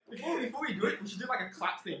before we do it, we should do like a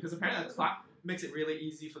clap thing because apparently a clap makes it really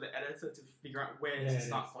easy for the editor to figure out where is the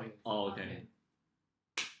start point. Oh, okay.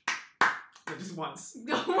 No, just once. You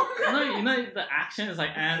know the action is like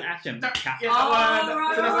and action. Yeah,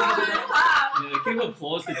 Right. Yeah, give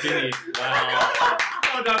applause to Ginny. Wow.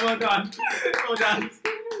 Well done.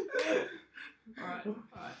 Alright.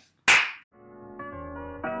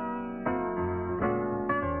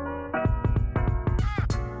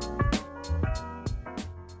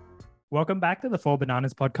 Welcome back to the Four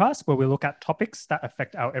Bananas podcast, where we look at topics that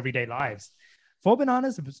affect our everyday lives. Four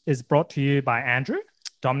Bananas is brought to you by Andrew,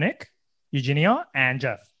 Dominic, Eugenia, and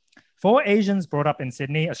Jeff. Four Asians brought up in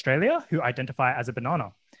Sydney, Australia, who identify as a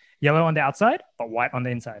banana, yellow on the outside, but white on the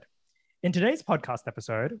inside. In today's podcast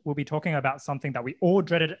episode, we'll be talking about something that we all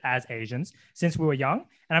dreaded as Asians since we were young,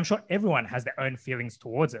 and I'm sure everyone has their own feelings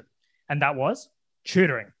towards it, and that was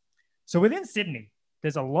tutoring. So within Sydney,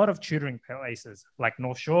 there's a lot of tutoring places like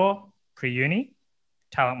North Shore, Pre-Uni,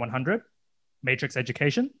 Talent 100, Matrix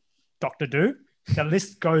Education, Dr. Do. The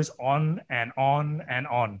list goes on and on and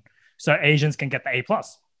on. So Asians can get the A+.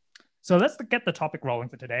 So let's get the topic rolling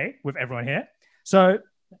for today with everyone here. So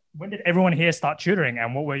when did everyone here start tutoring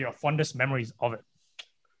and what were your fondest memories of it?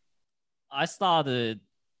 I started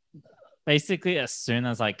basically as soon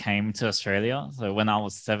as I came to Australia. So when I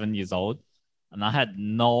was 7 years old, and I had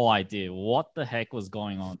no idea what the heck was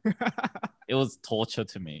going on. It was torture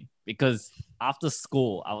to me because after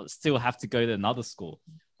school, I would still have to go to another school.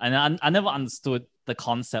 And I never understood the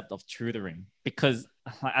concept of tutoring because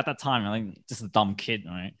at that time, I'm just a dumb kid,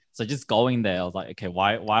 right? So just going there, I was like, okay,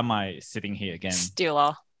 why am I sitting here again?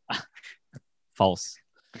 Stealer. False.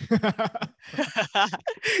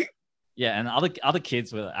 Yeah, and other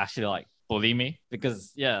kids would actually like bully me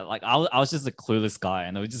because I was just a clueless guy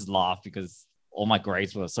and they would just laugh because all my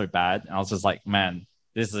grades were so bad. And I was just like, man,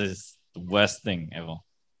 this is the worst thing ever.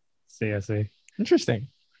 I see. Interesting.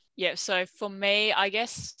 Yeah, so for me, I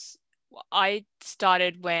guess I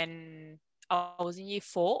started when I was in year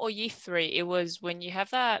 4 or year 3. It was when you have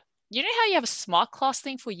that, you know how you have a smart class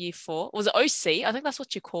thing for year 4? Was it OC? I think that's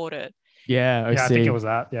what you called it. Yeah, OC. Yeah, I think it was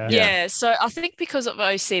that. Yeah. Yeah, so I think because of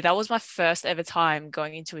OC, that was my first ever time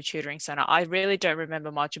going into a tutoring center. I really don't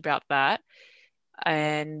remember much about that.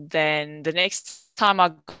 And then the next time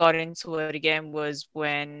I got into it again was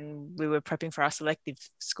when we were prepping for our selective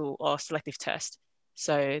school or selective test.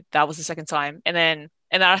 So that was the second time. And then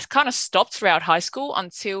I kind of stopped throughout high school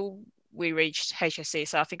until we reached HSC.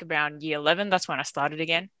 So I think around year 11, that's when I started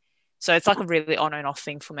again. So it's like a really on and off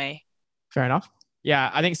thing for me. Fair enough.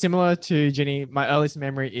 Yeah, I think similar to Ginny, my earliest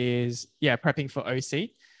memory is, prepping for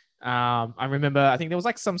OC. I remember, I think there was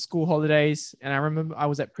like some school holidays and I remember I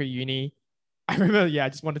was at pre-uni. I remember, I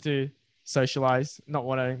just wanted to socialize, not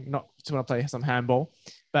just want to play some handball.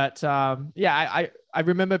 But I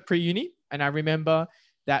remember pre-uni and I remember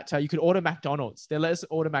that you could order McDonald's. They let us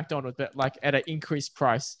order McDonald's, but like at an increased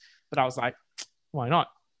price. But I was like, why not?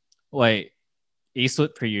 Wait,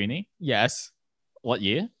 Eastwood pre-uni? Yes. What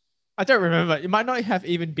year? I don't remember. It might not have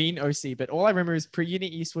even been OC, but all I remember is pre-uni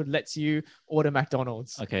Eastwood lets you order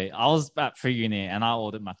McDonald's. Okay, I was at pre-uni and I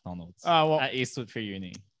ordered McDonald's. Oh, well, at Eastwood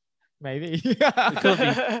pre-uni. Maybe. It could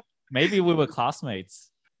have been. Maybe we were classmates.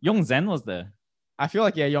 Young Zen was there. I feel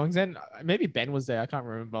like, Yongzhen, maybe Ben was there. I can't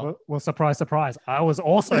remember. Well, surprise. I was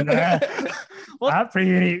also there at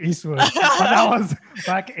pre-uni Eastwood. But that was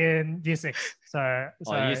back in year 6. So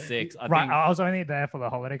year 6. I was only there for the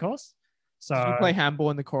holiday course. So did you play handball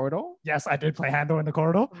in the corridor? Yes, I did play handball in the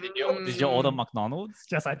corridor. Did you order McDonald's?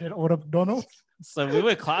 Yes, I did order McDonald's. So we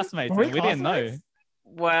were classmates. Were and we we didn't know.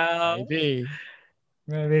 Wow. Maybe.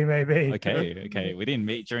 Okay. We didn't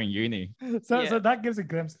meet during uni. So that gives a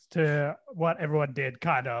glimpse to what everyone did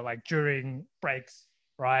kind of like during breaks,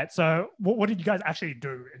 right? So what did you guys actually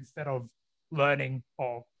do instead of learning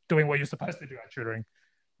or doing what you're supposed to do at tutoring?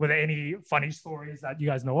 Were there any funny stories that you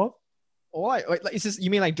guys know of? You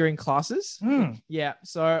mean like during classes? Yeah.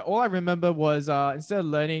 So all I remember was instead of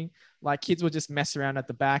learning, like kids would just mess around at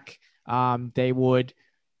the back. They would,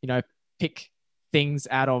 pick things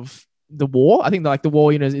out of the wall. I think the wall,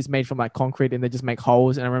 is made from like concrete and they just make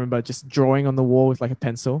holes. And I remember just drawing on the wall with like a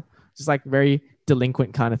pencil, just like very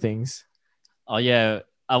delinquent kind of things. Oh yeah.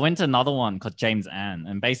 I went to another one called James Ann,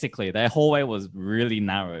 and basically their hallway was really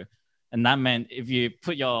narrow. And that meant if you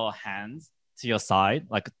put your hands to your side,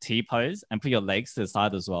 like a T pose, and put your legs to the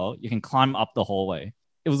side as well, you can climb up the hallway.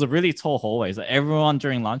 It was a really tall hallway. So everyone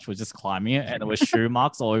during lunch was just climbing it and there were shoe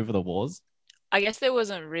marks all over the walls. I guess there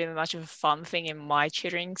wasn't really much of a fun thing in my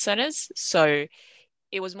tutoring centers. So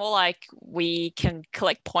it was more like we can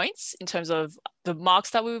collect points in terms of the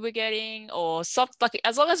marks that we were getting, or something. Like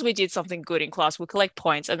as long as we did something good in class, we collect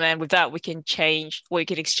points, and then with that we can exchange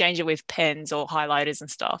it with pens or highlighters and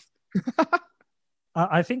stuff.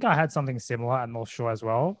 I think I had something similar at North Shore as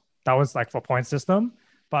well. That was like for point system.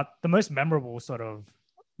 But the most memorable sort of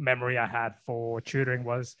memory I had for tutoring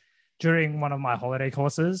was during one of my holiday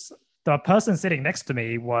courses. The person sitting next to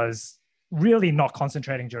me was really not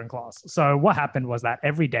concentrating during class. So what happened was that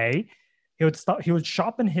every day he would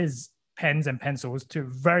sharpen his pens and pencils to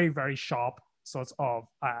very, very sharp sorts of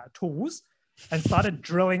tools and started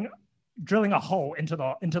drilling a hole into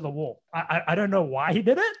the wall. I don't know why he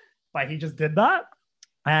did it, but he just did that.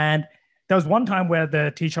 And there was one time where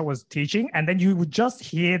the teacher was teaching, and then you would just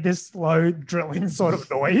hear this slow drilling sort of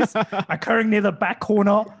noise occurring near the back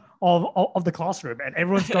corner of the classroom, and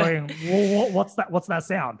everyone's going, what's that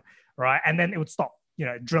sound? Right. And then it would stop,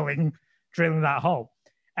 drilling that hole.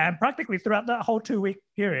 And practically throughout that whole 2-week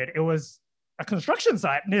period, it was a construction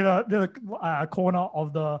site near the corner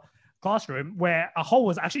of the classroom where a hole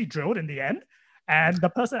was actually drilled in the end. And the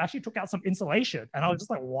person actually took out some insulation. And I was just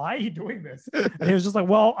like, why are you doing this? And he was just like,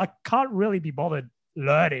 well, I can't really be bothered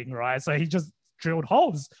learning, right? So he just drilled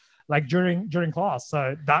holes like during class.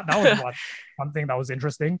 So that was one thing that was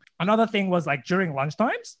interesting. Another thing was like during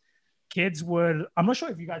lunchtimes, kids would, I'm not sure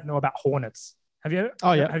if you guys know about hornets. Have you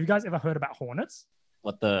guys ever heard about hornets?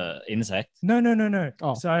 What, the insect? No.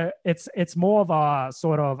 Oh. So it's more of a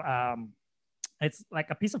sort of, it's like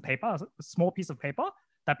a piece of paper, a small piece of paper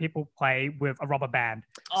that people play with a rubber band.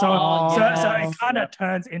 So it kind of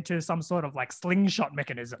turns into some sort of like slingshot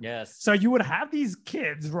mechanism. Yes. So you would have these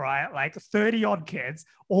kids, right? Like 30 odd kids,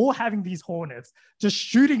 all having these hornets, just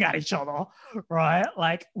shooting at each other, right?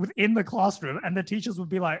 Like within the classroom. And the teachers would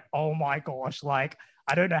be like, oh my gosh, like,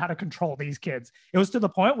 I don't know how to control these kids. It was to the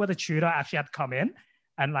point where the tutor actually had to come in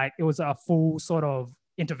and like, it was a full sort of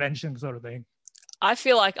intervention sort of thing. I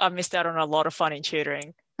feel like I missed out on a lot of fun in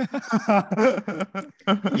tutoring.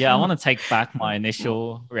 Yeah, I want to take back my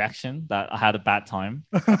initial reaction that I had a bad time.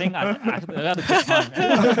 I think I had a good time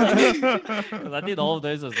because I did all of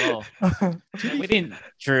those as well. We didn't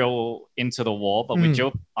drill into the wall, but we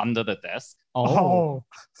drilled under the desk. Oh.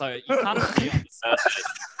 So you can't see on the surface,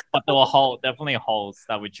 but there were definitely holes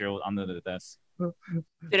that we drilled under the desk.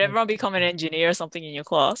 Did everyone become an engineer or something in your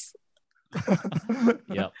class?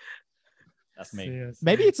 Yep. That's me.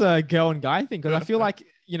 Maybe it's a girl and guy thing, because I feel like,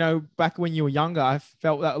 back when you were younger, I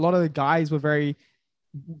felt that a lot of the guys were very,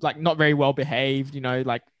 like, not very well behaved,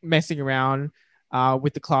 like messing around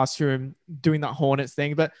with the classroom, doing that Hornets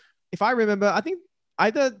thing. But if I remember, I think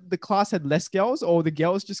either the class had less girls or the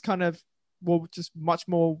girls just kind of were just much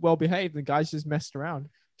more well behaved. The guys just messed around.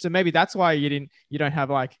 So maybe that's why you don't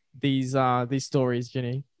have like these stories,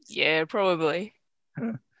 Ginny. Yeah, probably.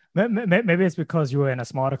 Maybe it's because you were in a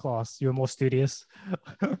smarter class. You were more studious.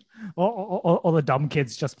 All the dumb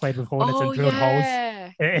kids just played with hornets and drilled holes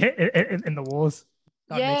in the walls.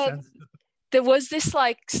 That makes sense. There was this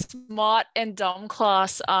like smart and dumb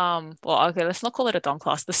class. Okay, let's not call it a dumb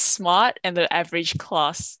class. The smart and the average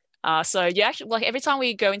class. So you actually, like, every time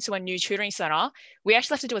we go into a new tutoring center, we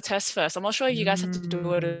actually have to do a test first. I'm not sure if you guys have to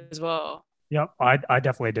do it as well. Yep, I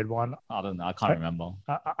definitely did one. I don't know. I can't remember.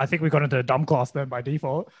 I think we got into a dumb class then by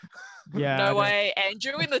default. Yeah. No way.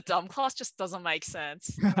 Andrew in the dumb class just doesn't make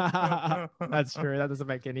sense. That's true. That doesn't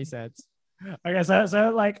make any sense. Okay,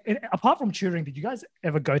 so like, apart from tutoring, did you guys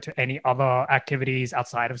ever go to any other activities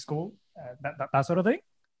outside of school? That sort of thing?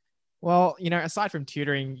 Well, aside from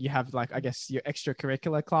tutoring, you have like, I guess, your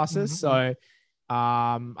extracurricular classes. So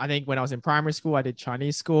I think when I was in primary school, I did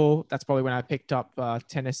Chinese school. That's probably when I picked up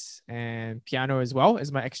tennis and piano as well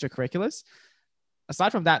as my extracurriculars.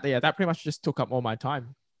 Aside from that, that pretty much just took up all my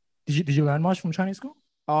time. Did you learn much from Chinese school?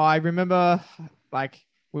 Oh, I remember like,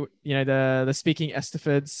 the speaking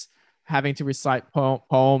Estafids, having to recite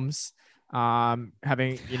poems,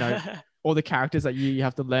 having, all the characters that you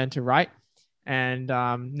have to learn to write. And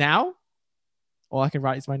now all I can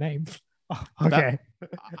write is my name. Okay.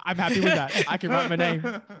 I'm happy with that. I can write my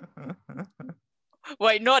name.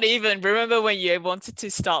 Wait, not even. Remember when you wanted to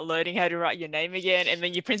start learning how to write your name again, and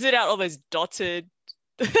then you printed out all those dotted...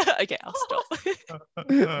 Okay, I'll stop.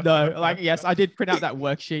 No, like, yes, I did print out that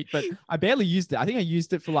worksheet, but I barely used it. I think I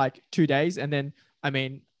used it for like 2 days. And then,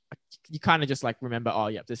 you kind of just like remember, oh,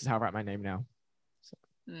 yeah, this is how I write my name now. So.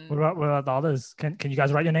 What about the others? Can you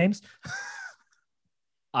guys write your names?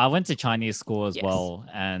 I went to Chinese school as well,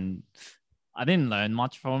 and I didn't learn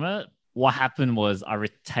much from it. What happened was I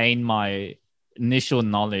retained my initial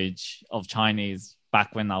knowledge of Chinese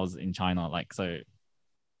back when I was in China. Like, so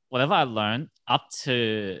whatever I learned up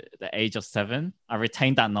to the age of 7, I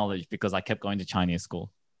retained that knowledge because I kept going to Chinese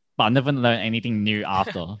school. But I never learned anything new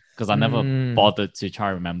after because I never bothered to try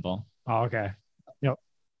to remember. Oh, okay. Yep.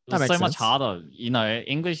 It was That so makes much sense. harder. You know,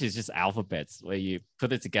 English is just alphabets where you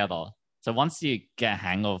put it together. So once you get a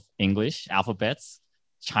hang of English alphabets,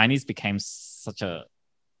 Chinese became such a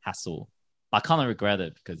hassle. I kind of regret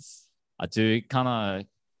it because I do kind of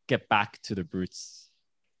get back to the roots.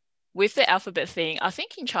 With the alphabet thing, I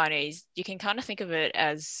think in Chinese, you can kind of think of it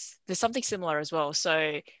as there's something similar as well.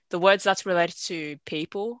 So the words that's related to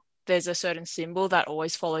people, there's a certain symbol that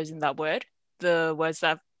always follows in that word. The words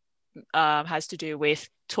that has to do with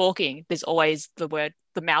talking, there's always the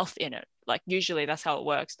mouth in it. Like usually that's how it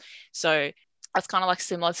works. So that's kind of like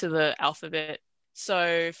similar to the alphabet.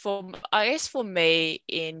 So I guess for me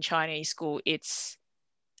in Chinese school,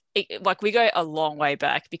 like we go a long way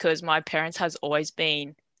back because my parents has always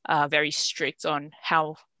been very strict on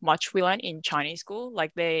how much we learn in Chinese school.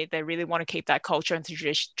 Like they really want to keep that culture and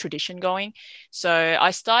tradition going. So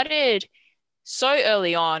I started so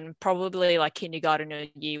early on, probably like kindergarten or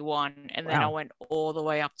year 1, and then I went all the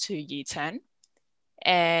way up to year 10.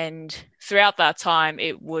 And throughout that time,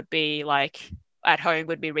 it would be like at home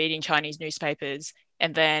would be reading Chinese newspapers,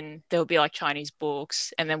 and then there would be like Chinese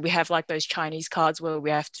books, and then we have like those Chinese cards where we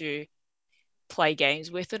have to play games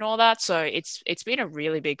with and all that. So it's been a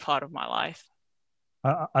really big part of my life.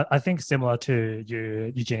 I think similar to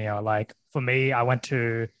you, Eugenia. Like for me, I went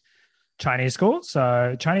to Chinese school.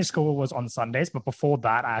 So Chinese school was on Sundays, but before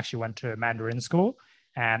that, I actually went to Mandarin school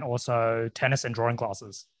and also tennis and drawing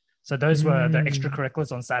classes. So those were the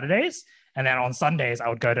extracurriculars on Saturdays. And then on Sundays, I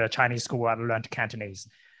would go to Chinese school where I learned Cantonese.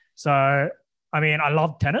 So, I mean, I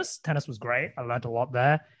loved tennis. Tennis was great. I learned a lot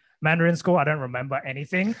there. Mandarin school, I don't remember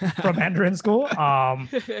anything from Mandarin school. I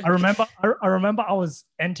remember I was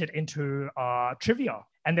entered into trivia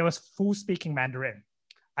and there was full speaking Mandarin.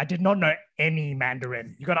 I did not know any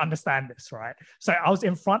Mandarin. You got to understand this, right? So I was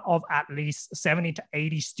in front of at least 70 to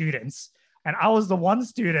 80 students. And I was the one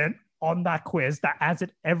student on that quiz that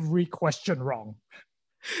answered every question wrong.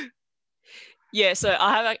 Yeah, so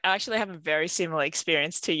I actually have a very similar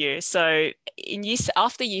experience to you. So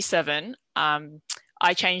after year 7,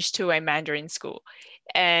 I changed to a Mandarin school.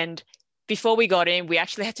 And before we got in, we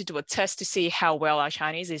actually had to do a test to see how well our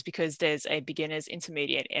Chinese is because there's a beginners,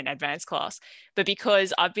 intermediate, and advanced class. But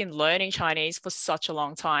because I've been learning Chinese for such a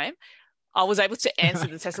long time, I was able to answer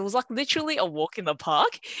the test. It was like literally a walk in the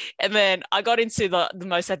park. And then I got into the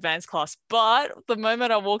most advanced class. But the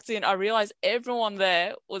moment I walked in, I realized everyone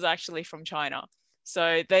there was actually from China.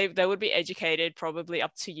 So they would be educated probably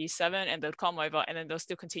up to year 7 and they'd come over and then they'll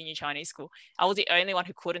still continue Chinese school. I was the only one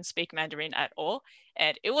who couldn't speak Mandarin at all.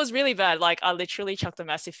 And it was really bad. Like I literally chucked a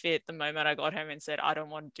massive fit the moment I got home and said, I don't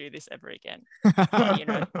want to do this ever again.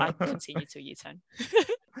 But, I continued to year 10.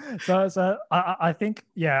 So I think,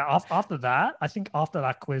 yeah, after that, after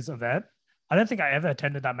that quiz event, I don't think I ever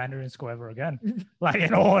attended that Mandarin school ever again. Like,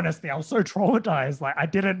 in all honesty, I was so traumatized. Like, I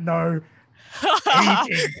didn't know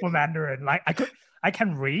anything for Mandarin. Like, I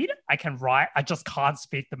can read, I can write, I just can't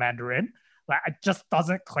speak the Mandarin. Like, it just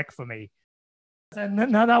doesn't click for me. So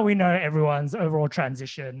now that we know everyone's overall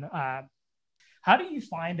transition, how do you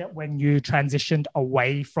find it when you transitioned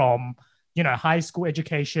away from, high school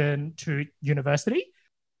education to university,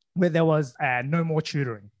 where there was no more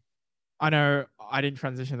tutoring? I know I didn't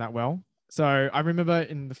transition that well. So I remember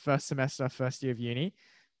in the first year of uni,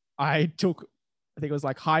 I took, I think it was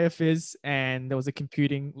like higher phys, and there was a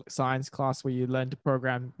computing science class where you learned to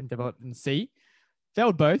program and develop in C.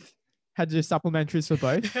 Failed both, had to do supplementaries for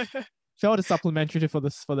both. Failed a supplementary for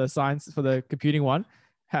the computing one.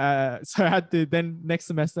 So I had to then next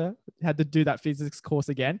semester had to do that physics course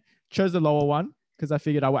again. Chose the lower one because I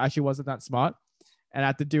figured I actually wasn't that smart, and I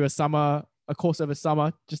had to do a course over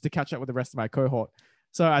summer just to catch up with the rest of my cohort.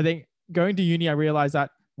 So I think going to uni, I realized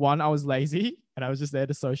that 1, I was lazy and I was just there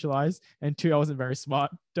to socialize, and 2, I wasn't very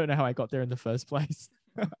smart. Don't know how I got there in the first place.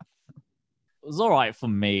 It was all right for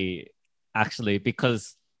me, actually,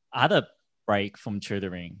 because I had a break from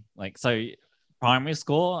tutoring. Like, so primary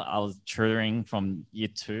school, I was tutoring from year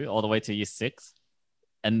 2 all the way to year 6.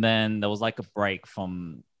 And then there was like a break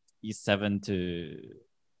from year 7 to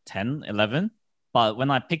 10, 11. But when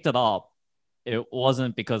I picked it up, it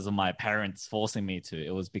wasn't because of my parents forcing me to.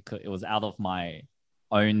 It was because it was out of my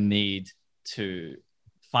own need to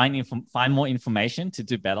find more information to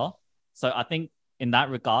do better. So I think in that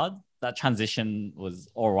regard, that transition was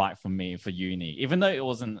all right for me for uni, even though it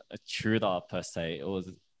wasn't a tutor per se. It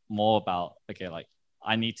was more about, okay, like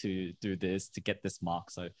I need to do this to get this mark.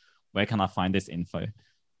 So where can I find this info?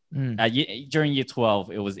 During year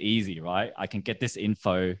 12, it was easy, right? I can get this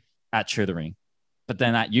info at tutoring. But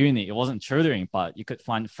then at uni, it wasn't tutoring, but you could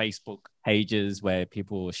find Facebook pages where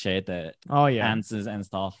people shared their answers and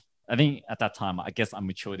stuff. I think at that time, I guess I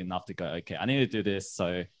matured enough to go, okay, I need to do this.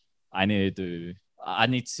 So I need to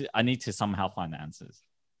somehow find the answers.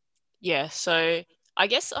 Yeah, so I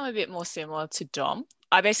guess I'm a bit more similar to Dom.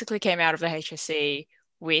 I basically came out of the HSC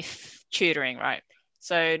with tutoring, right?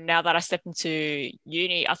 So now that I stepped into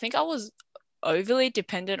uni, I think I was overly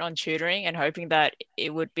dependent on tutoring and hoping that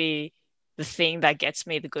it would be the thing that gets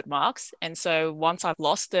me the good marks. And so once I've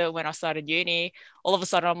lost it when I started uni, all of a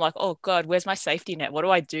sudden I'm like, oh God, where's my safety net? What do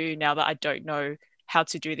I do now that I don't know how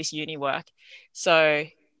to do this uni work? So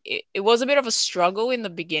it was a bit of a struggle in the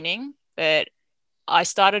beginning, but I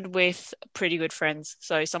started with pretty good friends.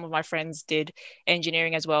 So some of my friends did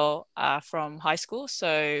engineering as well from high school.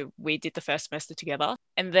 So we did the first semester together.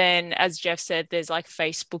 And then, as Jeff said, there's like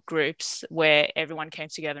Facebook groups where everyone came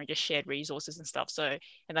together and just shared resources and stuff. So,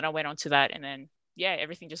 and then I went on to that, and then yeah,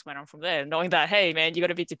 everything just went on from there. Knowing that, hey man, you got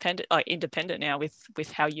to be independent now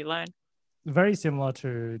with how you learn. Very similar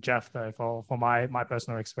to Jeff though. For my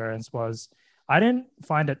personal experience was I didn't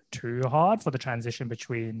find it too hard for the transition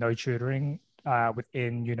between no tutoring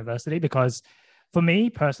within university, because for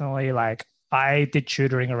me personally, like I did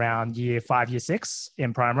tutoring around year 5, year 6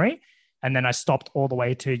 in primary, and then I stopped all the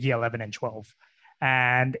way to year 11 and 12.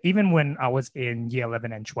 And even when I was in year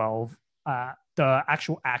 11 and 12, the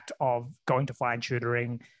actual act of going to find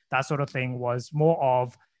tutoring, that sort of thing, was more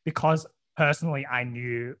of because personally I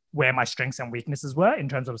knew where my strengths and weaknesses were in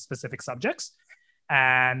terms of specific subjects,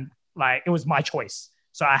 and like it was my choice.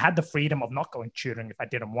 So I had the freedom of not going tutoring if I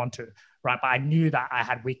didn't want to, right? But I knew that I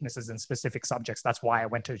had weaknesses in specific subjects. That's why I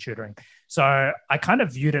went to tutoring. So I kind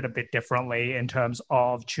of viewed it a bit differently in terms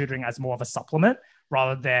of tutoring as more of a supplement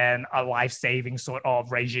rather than a life-saving sort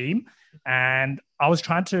of regime. And I was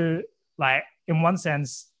trying to, like, in one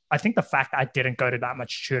sense, I think the fact that I didn't go to that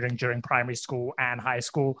much tutoring during primary school and high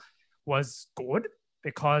school was good,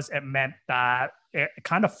 because it meant that it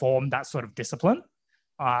kind of formed that sort of discipline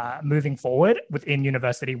moving forward within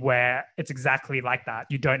university, where it's exactly like that.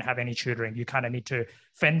 You don't have any tutoring. You kind of need to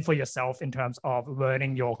fend for yourself in terms of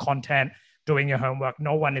learning your content, doing your homework.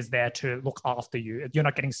 No one is there to look after you. You're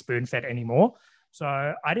not getting spoon-fed anymore. So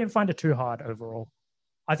I didn't find it too hard overall.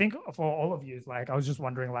 I think for all of you, like I was just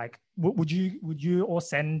wondering, like, would you all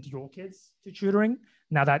send your kids to tutoring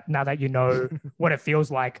now that you know what it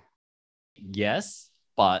feels like? Yes,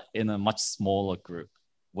 but in a much smaller group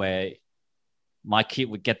where my kid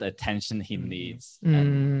would get the attention he needs.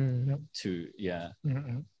 Yeah,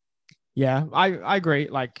 I agree.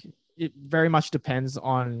 Like it very much depends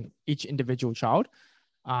on each individual child.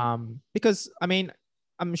 Because I mean,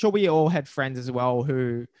 I'm sure we all had friends as well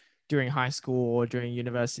who during high school or during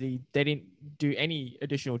university, they didn't do any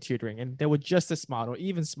additional tutoring and they were just as smart or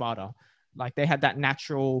even smarter. Like they had that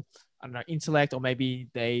natural, I don't know, intellect, or maybe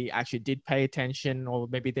they actually did pay attention, or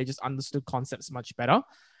maybe they just understood concepts much better.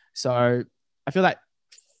 So I feel like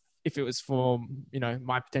if it was for,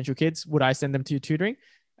 my potential kids, would I send them to tutoring?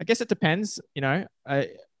 I guess it depends. I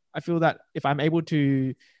feel that if I'm able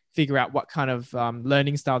to figure out what kind of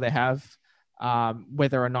learning style they have,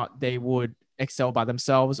 whether or not they would excel by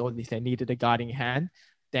themselves or if they needed a guiding hand,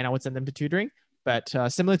 then I would send them to tutoring. But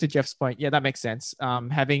similar to Jeff's point, yeah, that makes sense.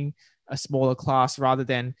 Having a smaller class rather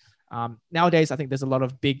than nowadays, I think there's a lot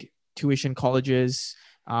of big tuition colleges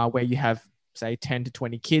where you have, say, 10 to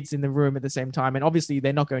 20 kids in the room at the same time. And obviously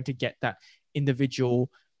they're not going to get that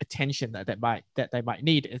individual attention that they might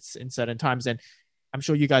need in certain times. And I'm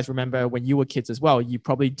sure you guys remember when you were kids as well, you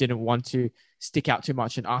probably didn't want to stick out too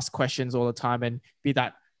much and ask questions all the time and be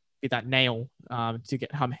that nail to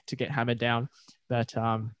get hammered down. But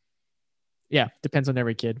yeah, depends on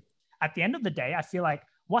every kid. At the end of the day, I feel like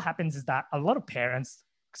what happens is that a lot of parents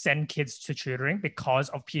send kids to tutoring because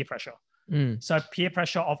of peer pressure. So peer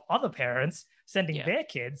pressure of other parents sending their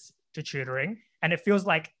kids to tutoring, and it feels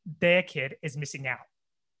like their kid is missing out.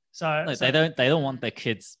 So they don't want their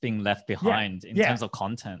kids being left behind in terms of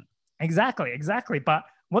content. Exactly. But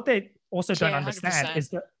what they also don't understand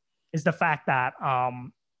 100%. is the fact that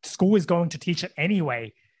school is going to teach it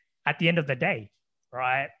anyway at the end of the day,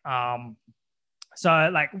 right? So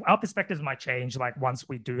like our perspectives might change like once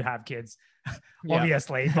we do have kids,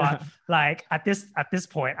 obviously. But like at this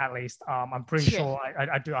point, at least, I'm pretty sure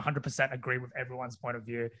I do 100% agree with everyone's point of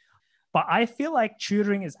view. But I feel like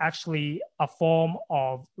tutoring is actually a form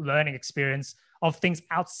of learning experience of things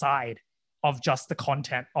outside of just the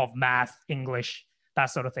content of math, English, that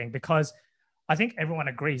sort of thing. Because I think everyone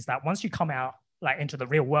agrees that once you come out like into the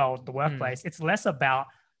real world, the workplace, it's less about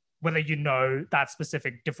whether you know that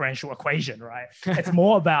specific differential equation, right? It's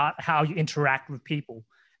more about how you interact with people.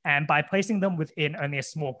 And by placing them within only a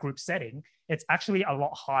small group setting, it's actually a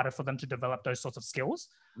lot harder for them to develop those sorts of skills.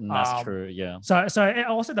 That's true. Yeah. So it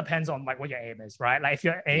also depends on like what your aim is, right? Like if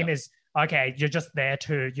your aim is, okay, you're just there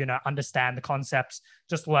to, understand the concepts,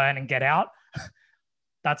 just learn and get out,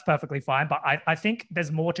 that's perfectly fine. But I think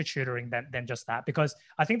there's more to tutoring than just that, because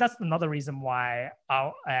I think that's another reason why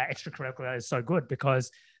our extracurricular is so good,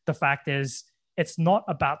 because the fact is, it's not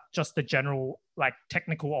about just the general like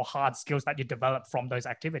technical or hard skills that you develop from those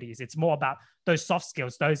activities. It's more about those soft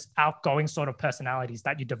skills, those outgoing sort of personalities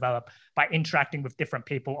that you develop by interacting with different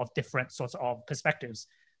people of different sorts of perspectives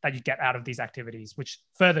that you get out of these activities, which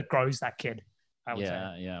further grows that kid, I would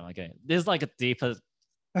say. Yeah. Okay. There's like a deeper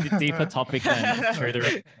topic than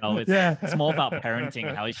tutoring. It's more about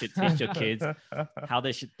parenting, how you should teach your kids, how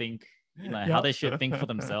they should think, how they should think for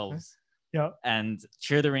themselves. Yeah. And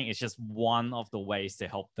tutoring is just one of the ways to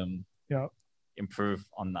help them improve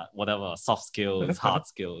on that, whatever soft skills, hard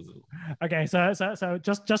skills. Okay, so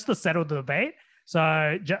just to settle the debate.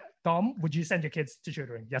 So Dom, would you send your kids to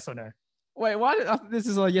tutoring? Yes or no? Wait, what? This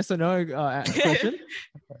is a yes or no question.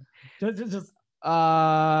 Just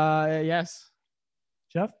yes.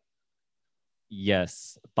 Jeff?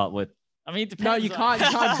 Yes, but with it depends. No, you can't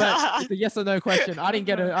but it's a yes or no question. I didn't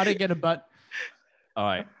get a but. All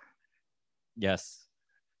right. Yes.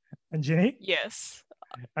 And Ginny? Yes.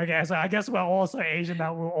 Okay, so I guess we're also Asian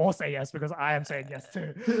that will all say yes, because I am saying yes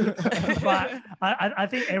too. But I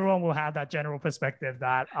think everyone will have that general perspective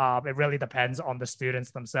that it really depends on the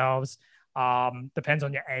students themselves, depends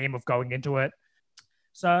on your aim of going into it.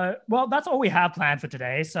 So, well, that's all we have planned for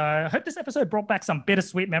today. So I hope this episode brought back some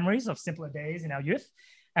bittersweet memories of simpler days in our youth,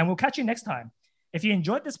 and we'll catch you next time. If you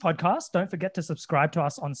enjoyed this podcast, don't forget to subscribe to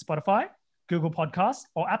us on Spotify, Google Podcasts,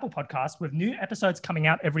 or Apple Podcasts, with new episodes coming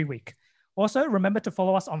out every week. Also, remember to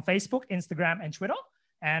follow us on Facebook, Instagram, and Twitter.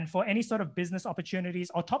 And for any sort of business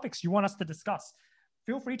opportunities or topics you want us to discuss,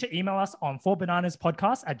 feel free to email us on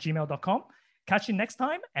 4bananaspodcast@gmail.com. Catch you next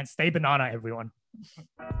time, and stay banana, everyone.